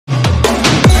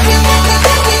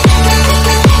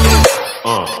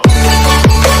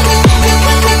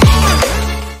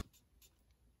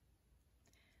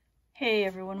Hey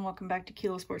everyone, welcome back to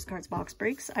Kilo Sports Cards Box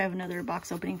Breaks. I have another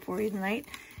box opening for you tonight.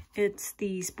 It's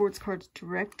the Sports Cards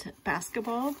Direct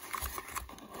basketball.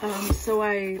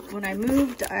 When I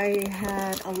moved, I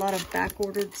had a lot of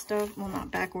back-ordered stuff. Well,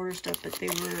 not back-ordered stuff, but they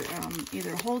were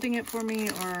either holding it for me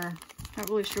or not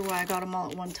really sure why I got them all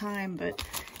at one time. But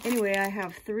anyway, I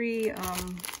have three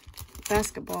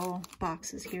basketball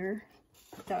boxes here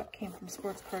that came from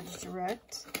Sports Cards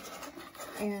Direct.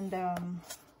 And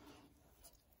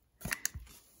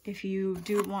if you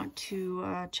do want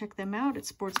to check them out,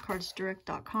 it's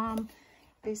sportscardsdirect.com.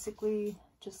 Basically,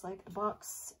 just like the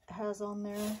box has on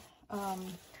there.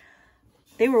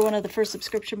 They were one of the first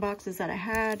subscription boxes that I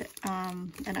had,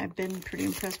 and I've been pretty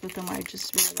impressed with them. I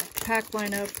just really like the pack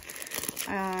lineup.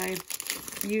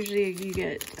 Usually you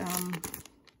get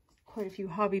quite a few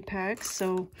hobby packs,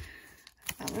 so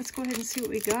let's go ahead and see what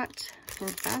we got for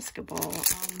basketball.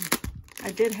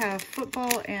 I did have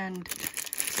football and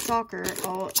soccer.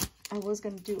 I was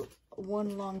going to do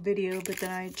one long video, but then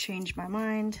I changed my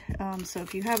mind. So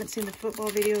if you haven't seen the football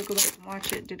video, go back and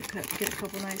watch it. Get a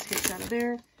couple nice hits out of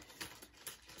there.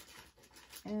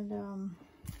 And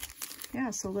yeah,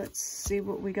 so let's see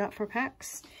what we got for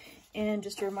packs. And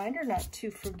just a reminder not to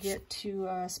forget to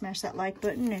smash that like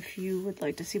button if you would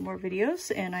like to see more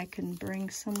videos, and I can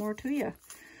bring some more to you.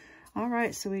 All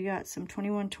right, so we got some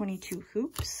 21-22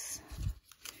 hoops.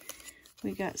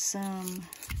 We got some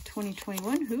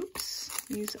 2021 hoops.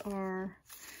 These are,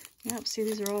 yep, see,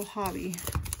 these are all hobby.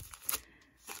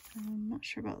 I'm not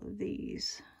sure about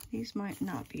these. These might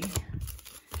not be.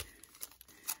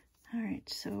 All right,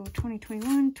 so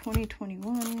 2021,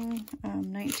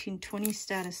 1920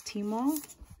 status T-Mall.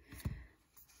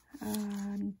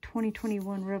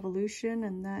 2021 Revolution,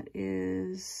 and that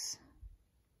is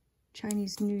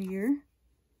Chinese New Year.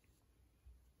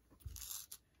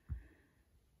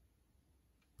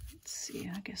 Let's see,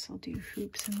 I guess I'll do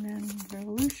hoops and then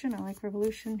Revolution. I like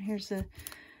Revolution. Here's the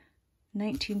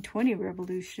 1920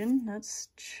 Revolution. That's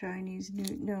Chinese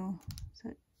New... No, is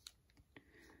that...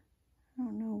 I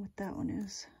don't know what that one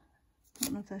is. I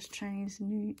don't know if that's Chinese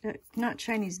New... not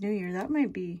Chinese New Year. That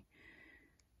might be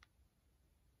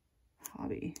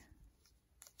hobby.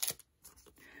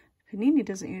 Panini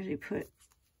doesn't usually put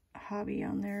hobby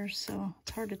on there, so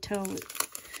it's hard to tell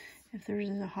if there's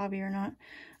a hobby or not.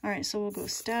 All right, so we'll go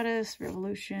status,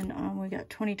 Revolution. We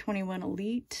got 2021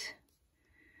 Elite,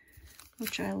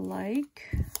 which I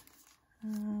like.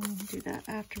 Do that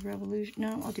after Revolution.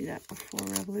 No, I'll do that before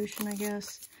Revolution, I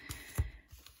guess.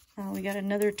 We got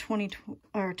another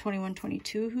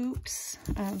 21-22 hoops.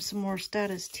 Some more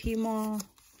status T-Mall.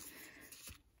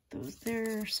 Those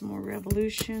there. Some more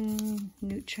Revolution.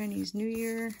 New Chinese New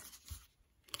Year.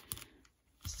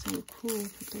 So cool,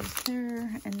 put those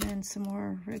there, and then some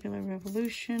more regular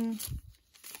Revolution.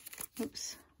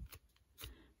 Oops,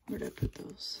 where did I put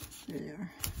those? There they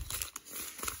are.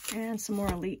 And some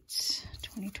more Elite,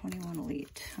 2021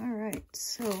 Elite. All right,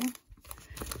 so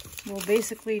we'll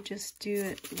basically just do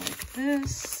it like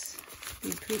this.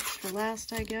 Leave hoops for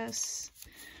last, I guess.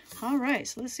 All right,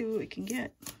 so let's see what we can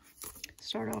get.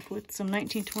 Start off with some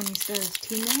 1920 status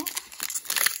T-Mall.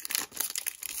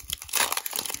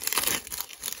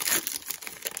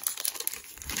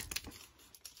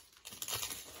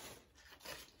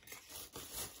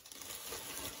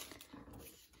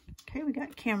 Okay, we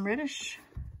got Cam Reddish,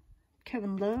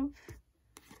 Kevin Love,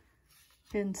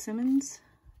 Ben Simmons,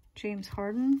 James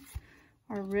Harden.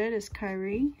 Our red is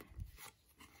Kyrie.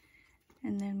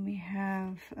 And then we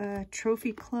have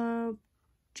Trophy Club,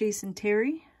 Jason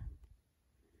Terry.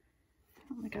 I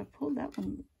don't think I've pulled that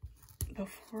one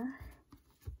before.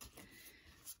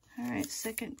 All right,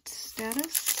 second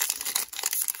status.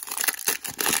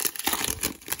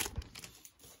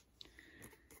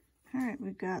 All right,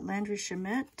 we've got Landry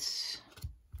Shamet,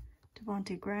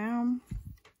 Devontae Graham,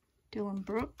 Dylan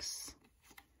Brooks,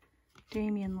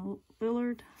 Damian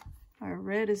Lillard. Our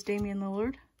red is Damian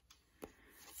Lillard.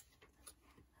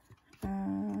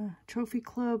 Trophy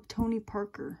Club, Tony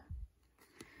Parker.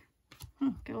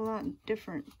 Got a lot of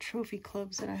different trophy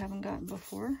clubs that I haven't gotten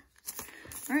before.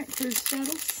 All right, third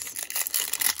status.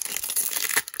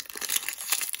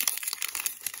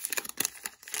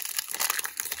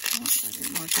 Oh, that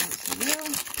didn't work out so well.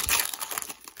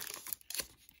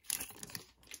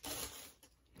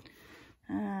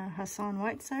 Hassan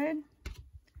Whiteside,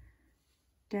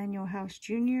 Daniel House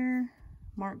Jr.,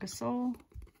 Mark Gasol.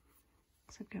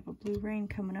 Looks like we have a blue rain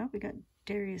coming up. We got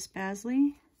Darius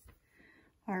Bazley.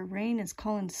 Our rain is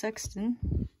Colin Sexton.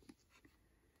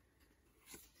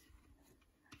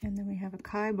 And then we have a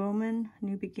Kai Bowman,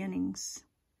 New Beginnings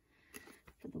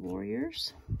for the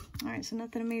Warriors. All right, so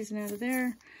nothing amazing out of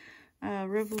there.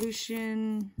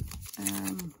 Revolution.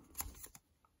 I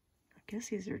guess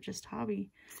these are just hobby.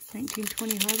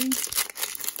 1920 hobby.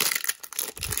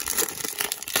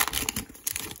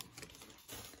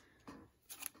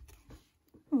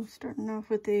 Oh, starting off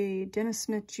with a Dennis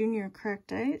Smith Jr.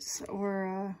 Cracked Ice,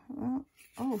 or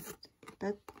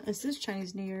that this is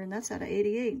Chinese New Year, and that's out of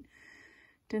 88.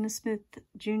 Dennis Smith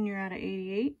Jr. out of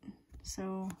 88,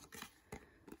 so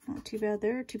not too bad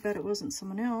there. Too bad it wasn't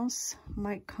someone else.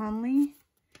 Mike Conley,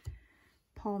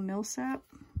 Paul Millsap,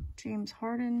 James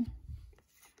Harden,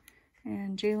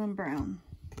 and Jaylen Brown.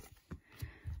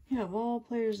 Yeah, of all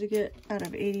players to get out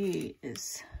of 88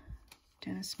 is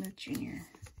Dennis Smith Jr.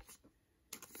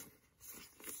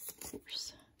 Of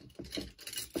course.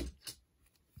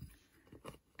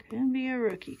 Couldn't be a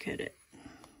rookie, could it?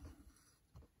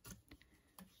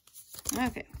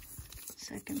 Okay,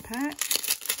 second pack.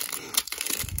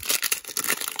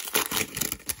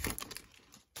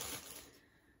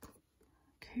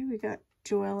 Okay, we got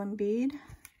Joel Embiid.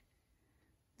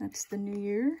 That's the new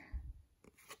year.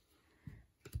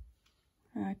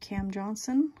 Cam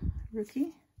Johnson,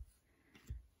 rookie.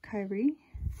 Kyrie,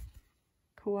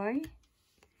 Kawhi,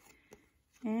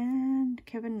 and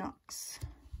Kevin Knox.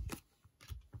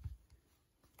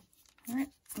 All right,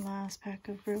 last pack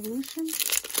of Revolution.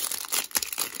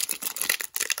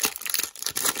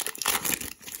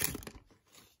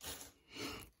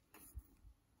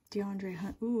 DeAndre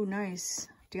Hunt. Ooh, nice.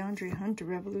 DeAndre Hunter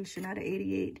Revolution out of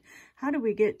 88. How did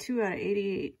we get 2 out of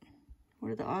 88?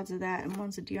 What are the odds of that? And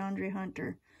one's a DeAndre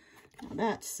Hunter. Now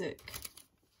that's sick.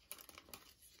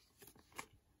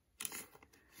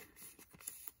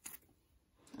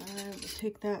 I will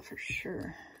take that for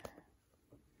sure.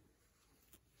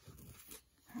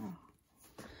 Oh.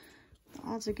 The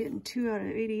odds of getting 2 out of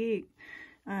 88.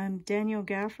 Daniel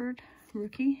Gafford,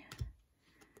 rookie.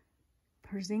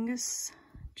 Porzingis,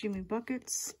 Jimmy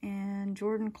Buckets, and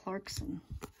Jordan Clarkson.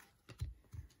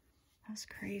 That's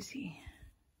crazy.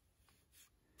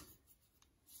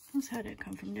 Those had to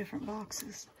come from different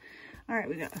boxes. All right,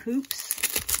 we got hoops.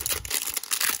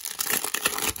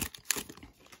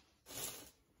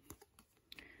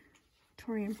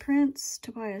 Taurean Prince,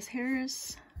 Tobias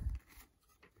Harris,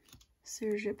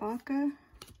 Serge Ibaka,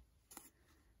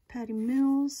 Patty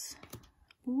Mills,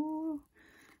 ooh,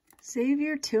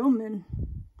 Xavier Tillman,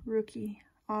 rookie,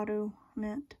 auto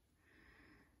mint.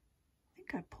 I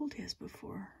think I pulled his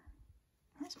before.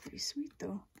 That's pretty sweet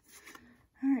though.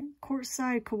 All right,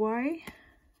 courtside Kawhi,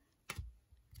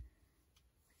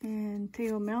 and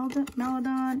Theo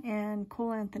Maledon, and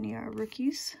Cole Anthony are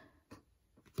rookies.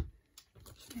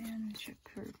 And check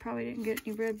for, probably didn't get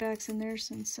any red backs in there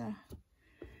since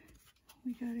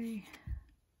we got an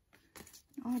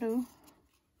auto.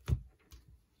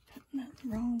 Putting that in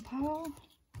the wrong pile.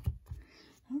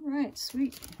 All right,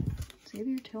 sweet.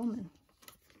 Xavier Tillman.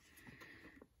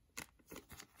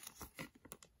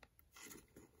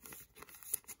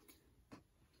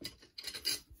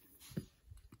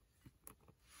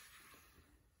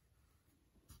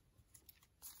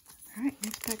 All right,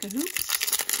 next pack of hoops.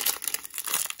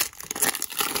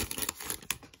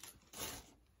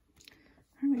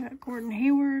 We got Gordon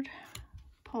Hayward,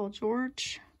 Paul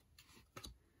George,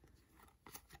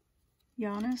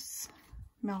 Giannis,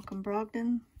 Malcolm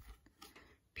Brogdon,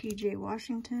 PJ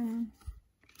Washington,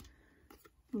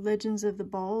 Legends of the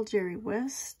Ball, Jerry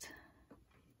West,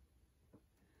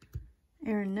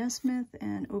 Aaron Nesmith,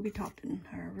 and Obi Toppin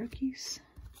are rookies.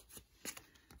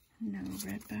 No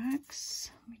red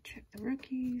backs. Let me check the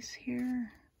rookies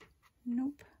here.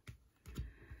 Nope.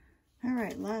 All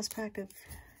right, last pack of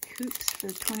hoops for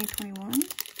 2021.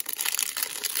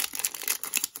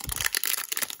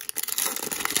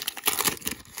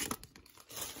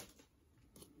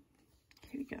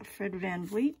 Okay, we got Fred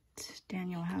VanVleet,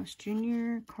 Daniel House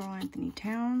Jr., Karl Anthony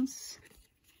Towns,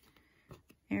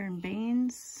 Aaron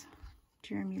Baines,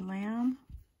 Jeremy Lamb.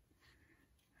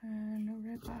 No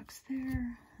red box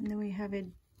there. And then we have a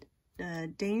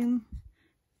Dame.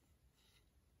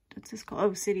 What's this called?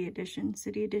 Oh, City Edition.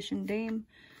 City Edition Dame.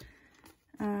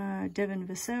 Devin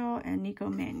Vassell and Nico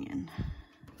Mannion.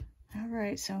 All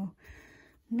right, so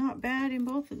not bad in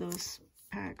both of those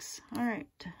packs. All right,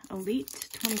 Elite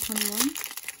 2021.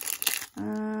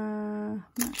 I'm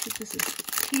not sure if this is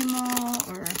Tmall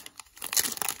or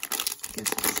I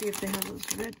guess let's see if they have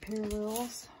those red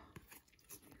parallels.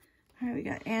 All right, we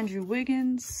got Andrew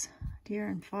Wiggins,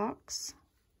 De'Aaron Fox,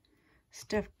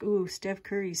 Steph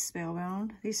Curry's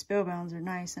Spellbound. These Spellbounds are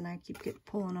nice, and I keep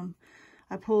pulling them.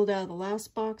 I pulled out of the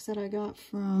last box that I got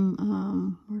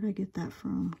from, where did I get that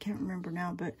from? Can't remember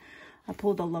now, but I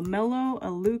pulled a LaMelo, a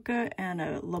Luka, and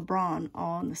a LeBron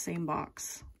all in the same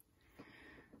box.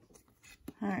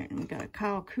 All right, and we got a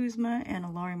Kyle Kuzma and a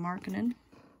Lauri Markkanen.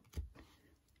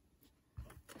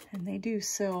 And they do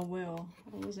sell well.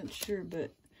 I wasn't sure,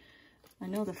 but I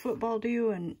know the football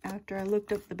do, and after I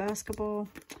looked up the basketball,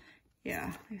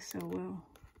 yeah, they sell well.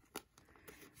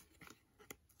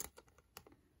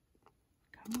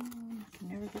 Come on, I can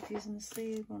never get these in the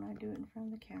sleeve when I do it in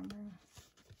front of the camera.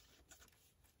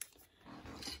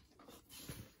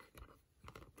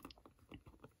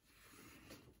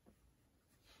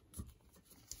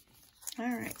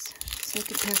 All right,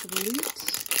 second pack of Elite.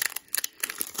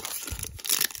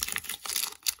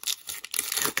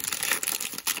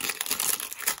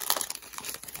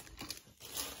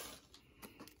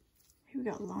 We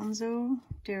got Lonzo,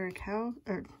 Derek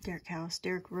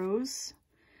Rose.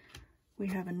 We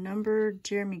have a numbered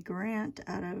Jeremy Grant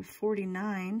out of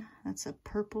 49. That's a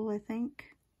purple, I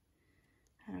think,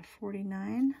 out of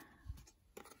 49.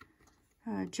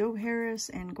 Joe Harris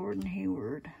and Gordon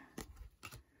Hayward.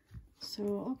 So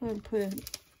I'll go ahead and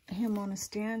put him on a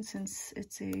stand since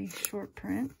it's a short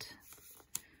print.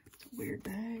 It's a weird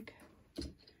bag.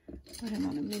 Put him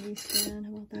on a mini stand.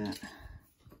 How about that?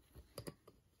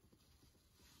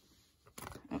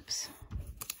 Oops.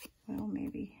 Well,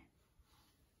 maybe.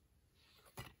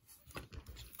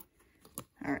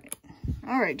 All right.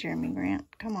 All right, Jeremy Grant.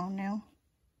 Come on now.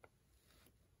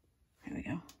 There we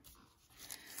go.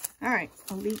 All right,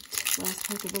 Elite. Last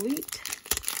pack of Elite.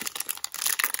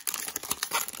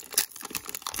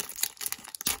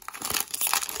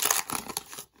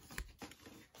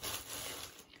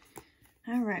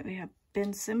 All right, we have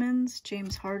Ben Simmons,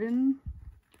 James Harden.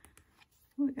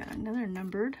 Ooh, we got another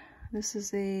numbered. This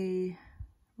is a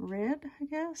red, I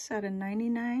guess, out of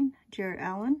 99, Jarrett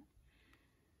Allen.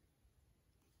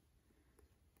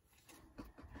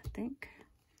 I think.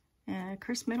 And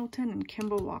Chris Middleton and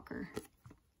Kemba Walker.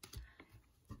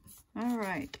 All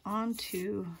right, on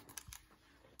to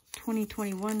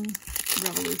 2021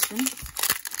 Revolution.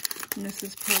 And this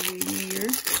is probably New Year.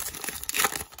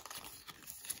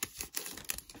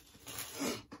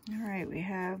 All right, we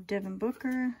have Devin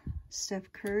Booker,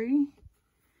 Steph Curry.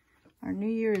 Our New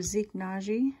Year is Zeke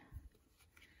Naji.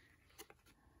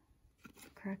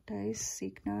 Cracked Ice,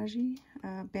 Zeke Naji,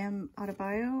 Bam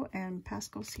Adebayo, and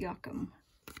Pascal Siakam.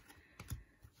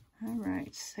 All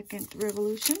right, second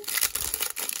Revolution.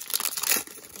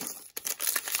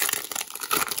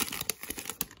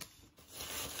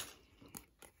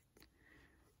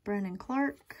 Brandon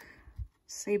Clark,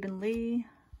 Saban Lee.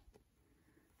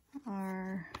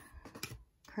 Our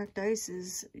Cracked Ice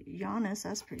is Giannis.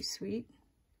 That's pretty sweet.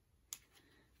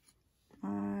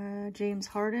 James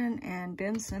Harden and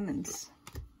Ben Simmons.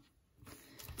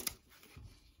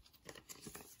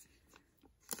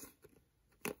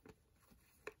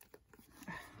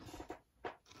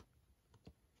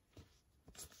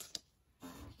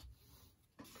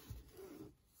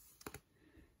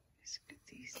 Let's get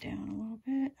these down a little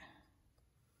bit.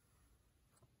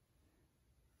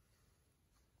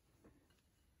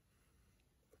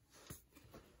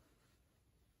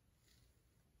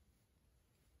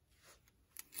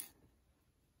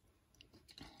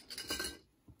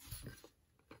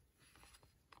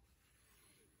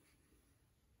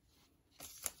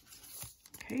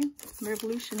 Okay,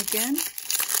 Revolution again.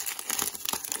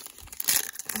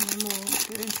 And then we'll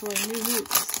get into our new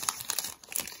hoops.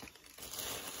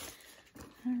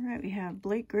 Alright, we have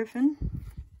Blake Griffin,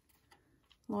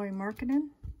 Lauri Markkanen.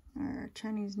 Our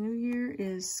Chinese New Year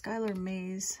is Skylar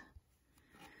Mays,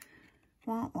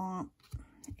 Womp Womp,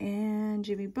 and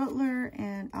Jimmy Butler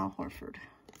and Al Horford.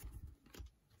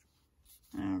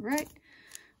 Alright,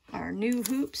 our new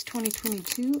hoops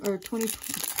 2022 or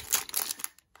 2020.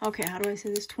 Okay, how do I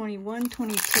say this? 21,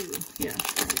 22. Yeah,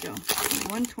 there we go.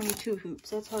 21, 22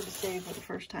 hoops. That's hard to say for the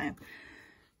first time.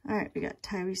 All right, we got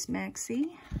Tyrese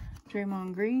Maxey,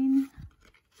 Draymond Green,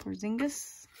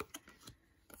 Porzingis,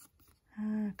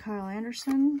 Kyle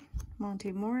Anderson,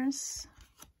 Monte Morris,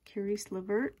 Caris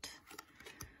LeVert.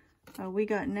 We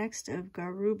got next of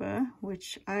Garuba,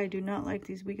 which I do not like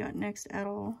these we got next at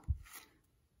all.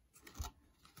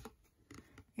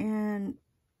 And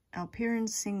Alperen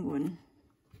Sengun.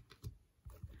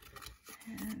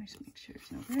 And just make sure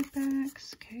there's no red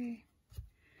backs. Okay.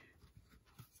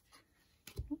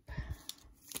 Nope.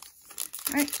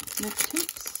 All right, next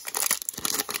hoops.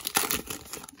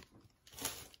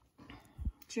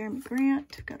 Jeremy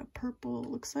Grant, got a purple,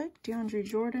 looks like. DeAndre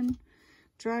Jordan,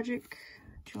 Dragic,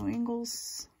 Joe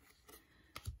Ingles,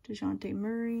 DeJounte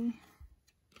Murray.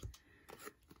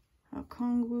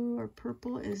 Okongwu, our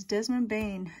purple is Desmond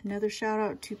Bane. Another shout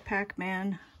out to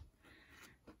Pac-Man.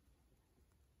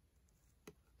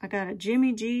 I got a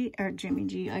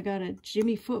I got a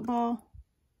Jimmy Football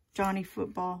Johnny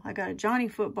Football. I got a Johnny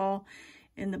Football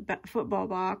in the football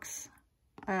box.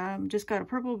 Just got a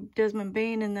purple Desmond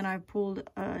Bain, and then I pulled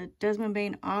a Desmond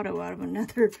Bain auto out of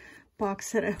another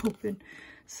box that I opened.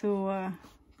 So,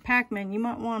 Pac-Man, you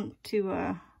might want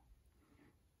to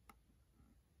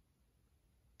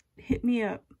hit me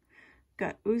up.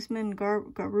 Got Usman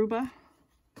Garuba.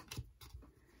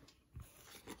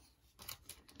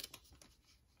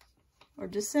 Or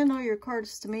just send all your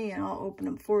cards to me and I'll open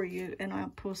them for you, and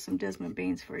I'll pull some Desmond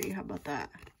Bains for you. How about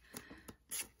that?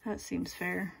 That seems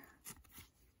fair.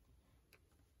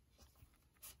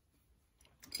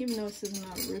 Even though this is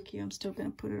not a rookie, I'm still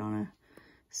going to put it on a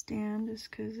stand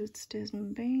just because it's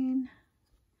Desmond Bain.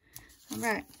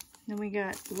 Alright, then we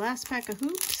got the last pack of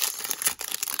hoops.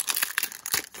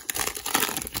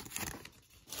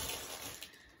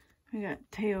 We got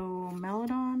Theo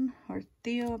Maledon, or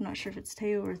Theo, I'm not sure if it's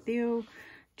Theo or Theo.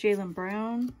 Jaylen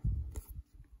Brown.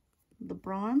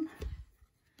 LeBron.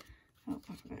 Oh,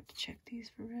 I forgot to check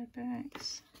these for red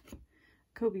backs.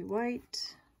 Kobe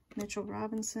White. Mitchell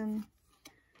Robinson.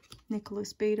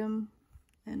 Nicholas Batum.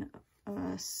 And,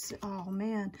 oh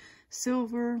man,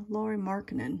 silver Lauri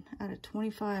Markkanen out of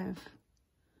 25.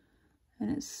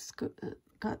 And it's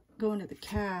got going to the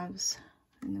Cavs.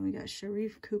 And then we got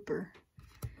Sharif Cooper.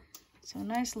 So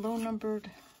nice low numbered.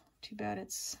 Too bad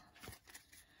it's,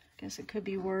 guess it could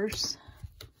be worse.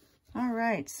 All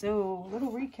right, so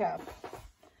little recap.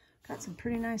 Got some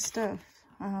pretty nice stuff.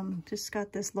 Just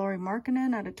got this Lauri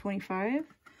Markkanen out of 25.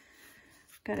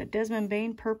 Got a Desmond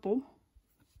Bain purple.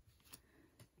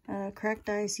 Cracked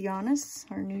Ice Giannis,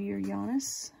 our New Year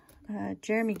Giannis.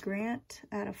 Jeremy Grant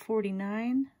out of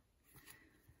 49.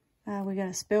 We got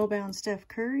a Spellbound Steph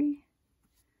Curry.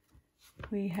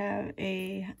 We have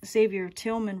a Xavier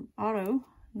Tillman auto,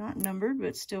 not numbered,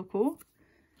 but still cool.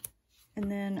 And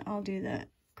then I'll do that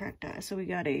cracked eye. So we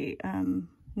got a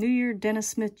New Year Dennis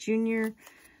Smith Jr.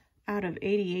 out of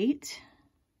 88.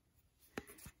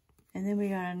 And then we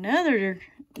got another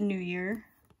New Year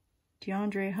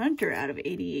DeAndre Hunter out of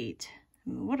 88. I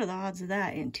mean, what are the odds of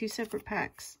that in 2 separate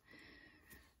packs?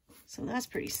 So that's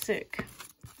pretty sick.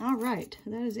 All right,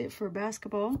 that is it for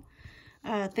basketball.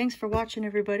 Thanks for watching,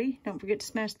 everybody. Don't forget to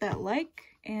smash that like,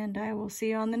 and I will see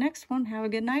you on the next one. Have a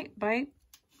good night. Bye.